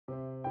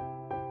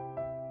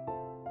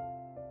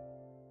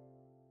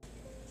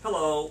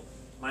Hello,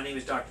 my name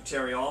is Dr.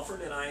 Terry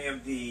Alford and I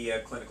am the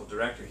Clinical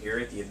Director here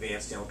at the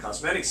Advanced Dental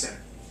Cosmetic Center.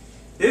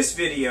 This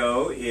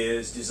video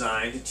is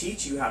designed to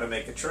teach you how to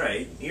make a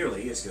tray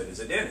nearly as good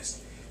as a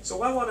dentist. So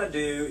what I want to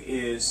do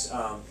is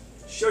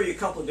show you a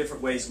couple of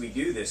different ways we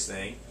do this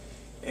thing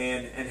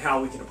and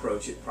how we can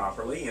approach it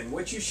properly. And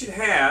what you should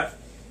have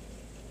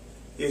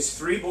is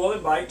 3 BoiI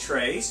and Bite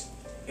trays,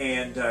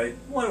 and you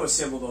want to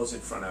assemble those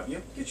in front of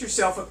you. Get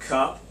yourself a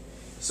cup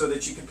so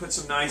that you can put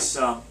some nice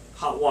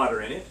hot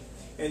water in it.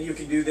 And you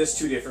can do this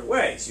 2 different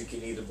ways. You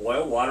can either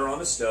boil water on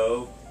the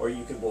stove or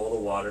you can boil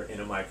the water in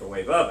a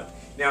microwave oven.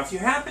 Now if you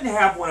happen to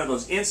have one of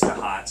those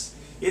Insta-Hots,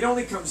 it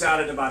only comes out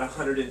at about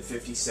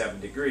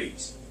 157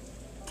 degrees.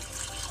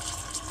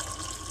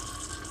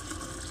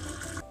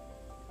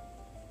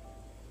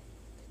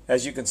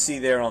 As you can see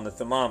there on the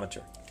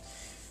thermometer.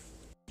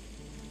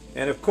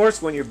 And of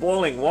course when you're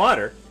boiling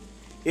water,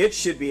 it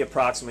should be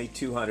approximately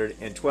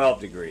 212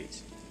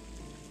 degrees.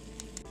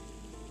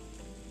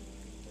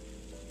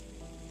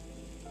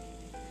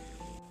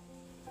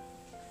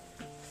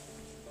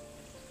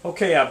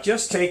 Okay, I've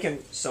just taken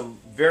some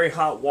very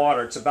hot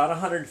water, it's about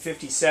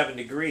 157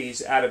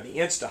 degrees, out of the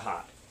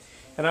Insta-Hot.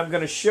 And I'm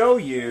going to show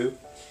you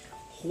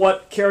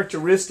what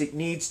characteristic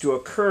needs to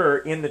occur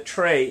in the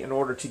tray in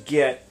order to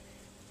get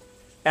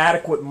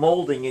adequate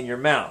molding in your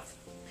mouth.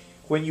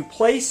 When you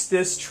place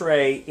this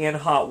tray in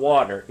hot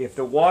water, if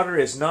the water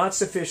is not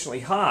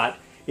sufficiently hot,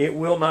 it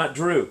will not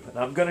droop. And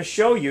I'm going to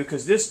show you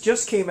because this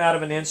just came out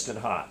of an Instant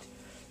Hot.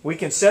 We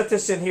can set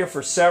this in here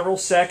for several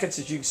seconds.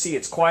 As you can see,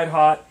 it's quite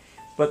hot.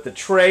 But the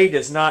tray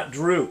does not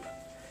droop.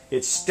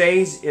 It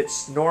stays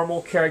its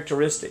normal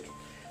characteristic.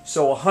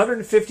 So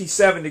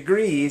 157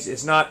 degrees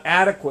is not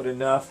adequate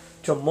enough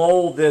to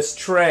mold this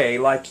tray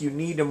like you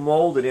need to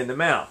mold it in the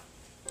mouth.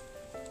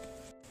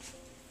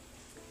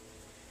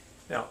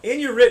 Now, in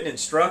your written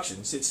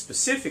instructions, it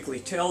specifically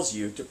tells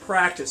you to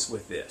practice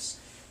with this.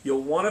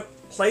 You'll want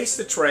to place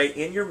the tray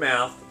in your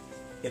mouth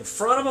in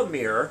front of a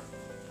mirror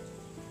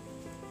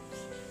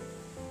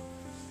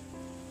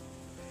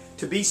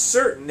to be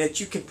certain that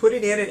you can put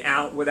it in and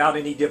out without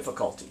any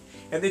difficulty,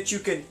 and that you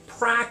can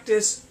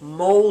practice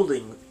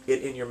molding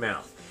it in your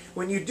mouth.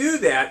 When you do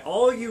that,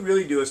 all you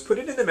really do is put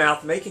it in the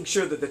mouth, making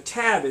sure that the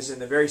tab is in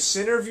the very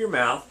center of your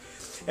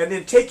mouth, and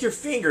then take your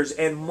fingers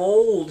and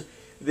mold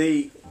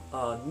the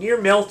near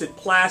melted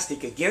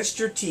plastic against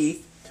your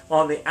teeth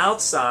on the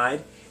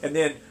outside. And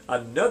then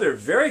another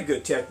very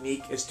good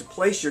technique is to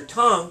place your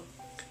tongue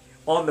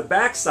on the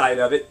back side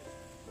of it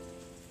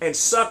and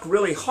suck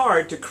really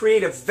hard to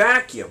create a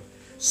vacuum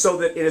so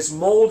that it is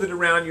molded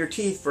around your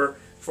teeth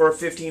for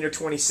 15 or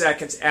 20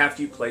 seconds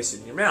after you place it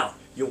in your mouth.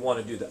 You'll want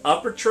to do the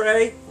upper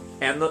tray,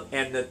 and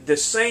the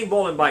same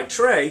BoiI and Bite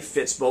tray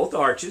fits both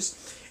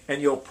arches,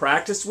 and you'll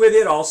practice with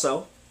it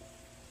also.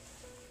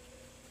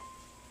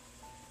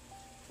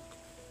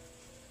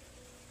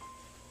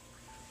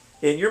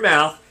 In your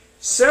mouth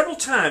several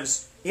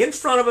times in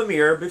front of a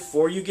mirror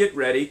before you get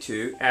ready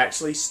to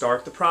actually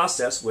start the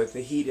process with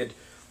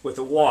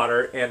the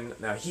water and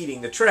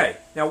heating the tray.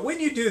 Now when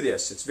you do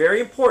this, it's very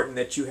important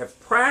that you have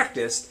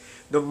practiced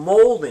the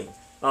molding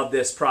of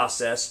this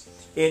process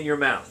in your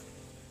mouth.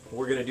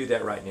 We're going to do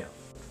that right now.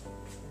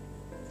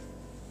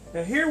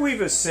 Now here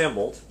we've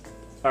assembled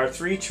our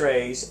 3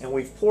 trays and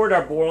we've poured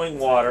our boiling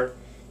water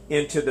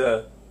into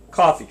the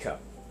coffee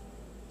cup.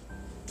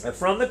 And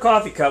from the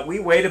coffee cup we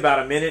wait about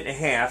 1.5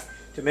 minutes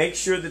to make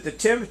sure that the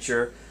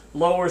temperature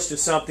lowers to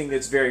something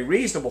that's very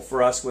reasonable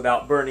for us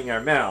without burning our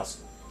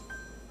mouths.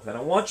 And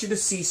I want you to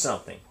see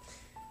something.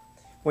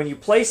 When you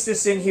place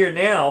this in here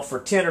now for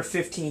 10 or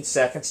 15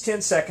 seconds,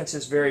 10 seconds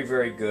is very,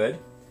 very good.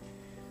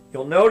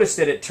 You'll notice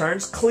that it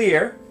turns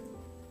clear.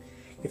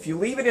 If you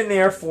leave it in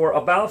there for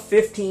about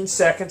 15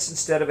 seconds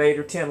instead of 8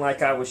 or 10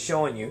 like I was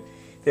showing you,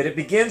 that it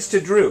begins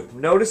to droop.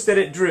 Notice that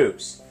it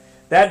droops.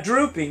 That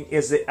drooping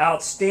is the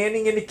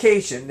outstanding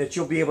indication that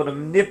you'll be able to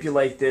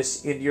manipulate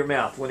this into your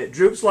mouth. When it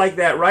droops like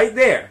that right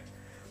there,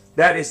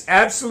 that is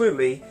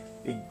absolutely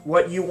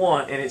what you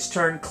want, and it's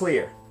turned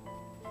clear.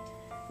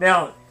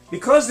 Now,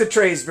 because the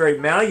tray is very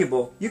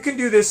malleable, you can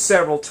do this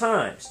several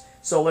times.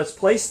 So let's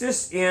place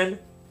this in,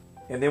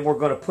 and then we're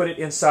going to put it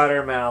inside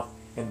our mouth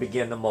and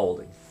begin the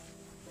molding.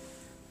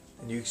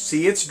 And you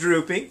see it's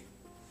drooping.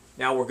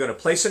 Now we're going to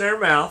place it in our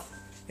mouth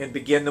and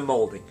begin the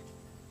molding.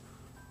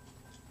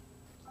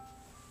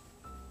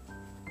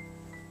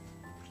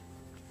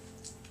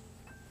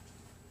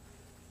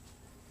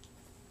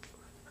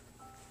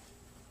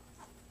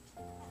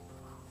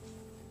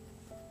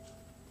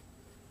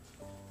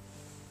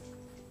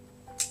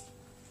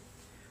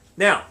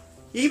 Now,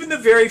 even the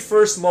very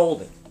first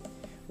molding,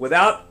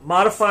 without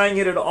modifying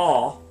it at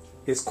all,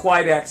 is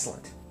quite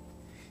excellent.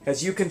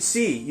 As you can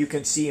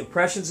see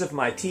impressions of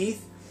my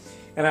teeth,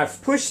 and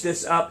I've pushed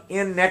this up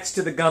in next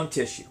to the gum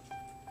tissue.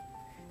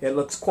 It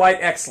looks quite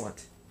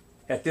excellent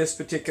at this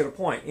particular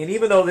point, and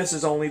even though this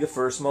is only the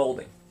first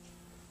molding.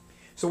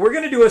 So we're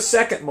going to do a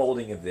second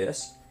molding of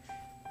this,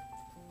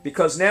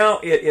 because now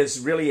it is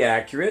really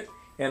accurate,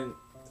 and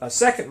a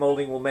second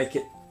molding will make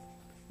it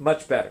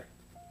much better.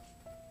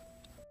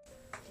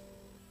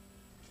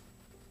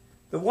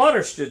 The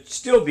water should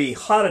still be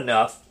hot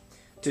enough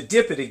to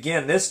dip it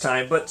again this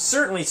time, but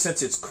certainly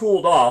since it's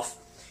cooled off,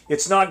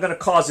 it's not going to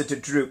cause it to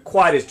droop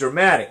quite as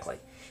dramatically.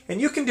 And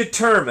you can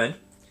determine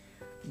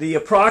the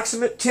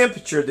approximate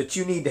temperature that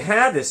you need to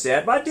have this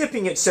at by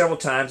dipping it several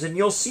times, and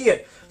you'll see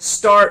it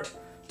start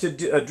to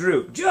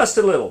droop just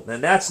a little.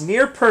 And that's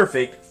near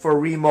perfect for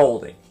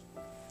remolding.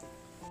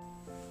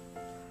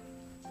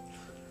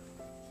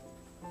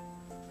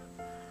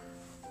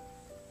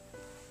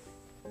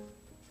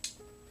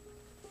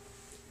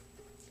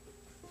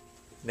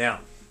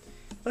 Now,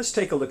 let's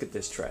take a look at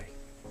this tray.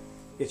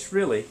 It's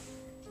really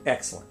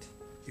excellent.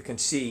 You can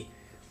see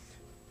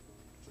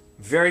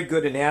very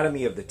good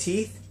anatomy of the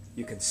teeth.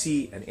 You can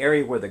see an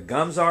area where the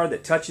gums are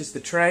that touches the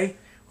tray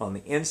on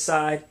the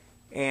inside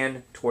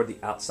and toward the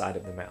outside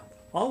of the mouth.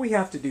 All we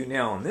have to do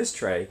now on this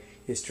tray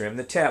is trim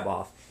the tab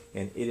off,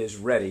 and it is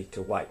ready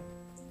to whiten.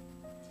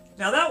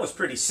 Now that was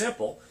pretty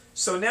simple.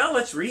 So now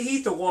let's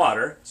reheat the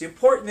water. It's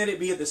important that it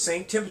be at the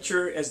same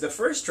temperature as the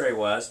first tray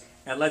was,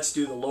 and let's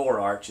do the lower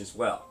arch as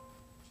well.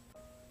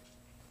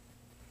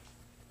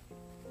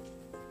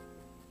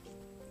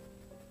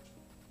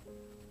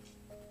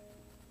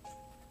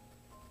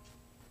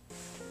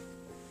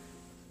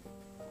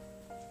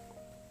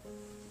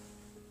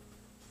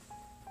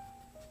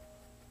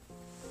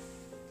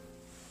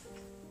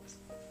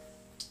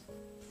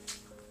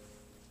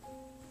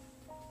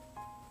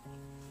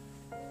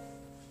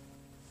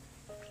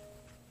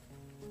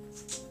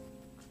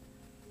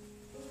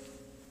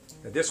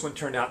 Now this one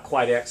turned out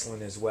quite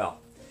excellent as well.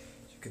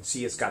 As you can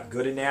see, it's got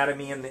good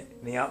anatomy in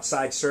the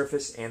outside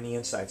surface and the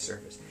inside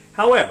surface.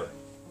 However,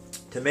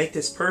 to make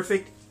this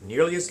perfect,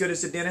 nearly as good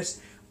as the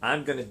dentist,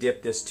 I'm going to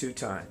dip this 2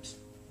 times.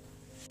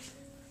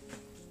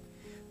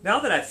 Now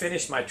that I've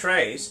finished my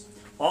trays,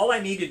 all I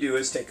need to do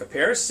is take a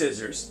pair of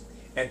scissors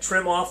and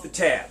trim off the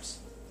tabs.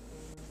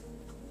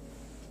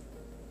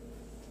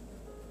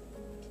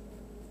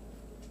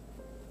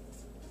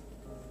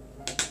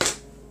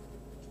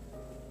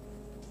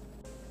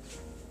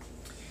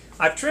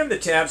 I've trimmed the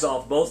tabs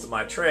off both of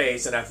my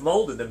trays, and I've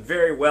molded them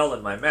very well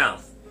in my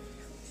mouth.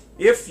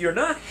 If you're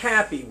not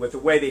happy with the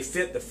way they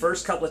fit the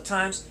first couple of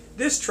times,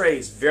 this tray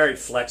is very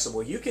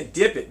flexible. You can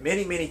dip it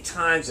many, many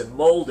times and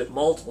mold it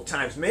multiple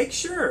times. Make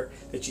sure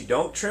that you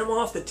don't trim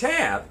off the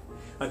tab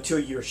until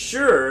you're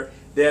sure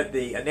that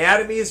the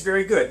anatomy is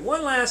very good.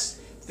 One last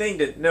thing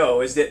to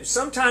know is that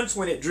sometimes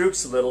when it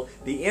droops a little,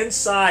 the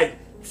inside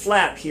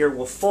flap here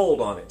will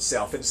fold on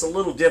itself. It's a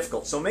little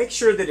difficult, so make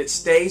sure that it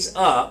stays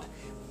up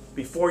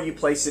before you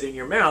place it in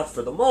your mouth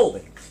for the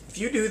molding. If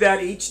you do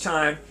that each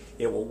time,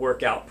 it will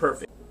work out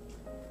perfect.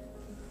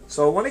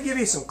 So I want to give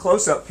you some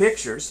close-up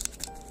pictures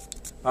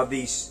of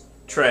these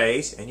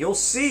trays, and you'll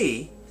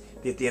see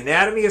that the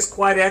anatomy is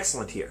quite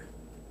excellent here.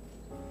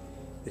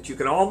 That you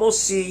can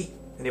almost see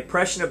an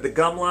impression of the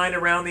gum line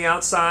around the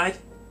outside,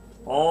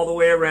 all the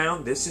way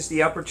around. This is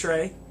the upper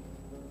tray.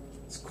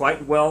 It's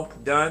quite well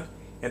done.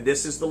 And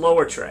this is the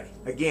lower tray.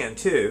 Again,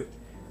 too,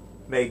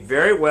 made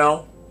very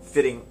well,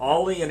 fitting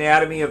all the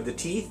anatomy of the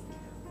teeth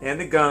and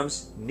the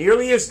gums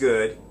nearly as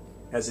good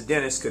as a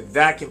dentist could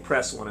vacuum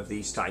press one of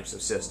these types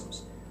of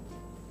systems.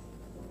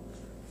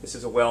 This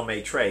is a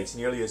well-made tray. It's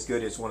nearly as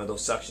good as one of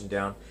those suction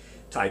down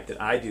type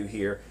that I do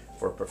here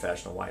for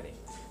professional whitening.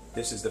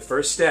 This is the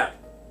first step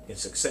in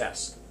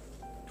success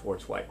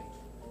towards whitening.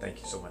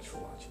 Thank you so much for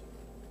watching.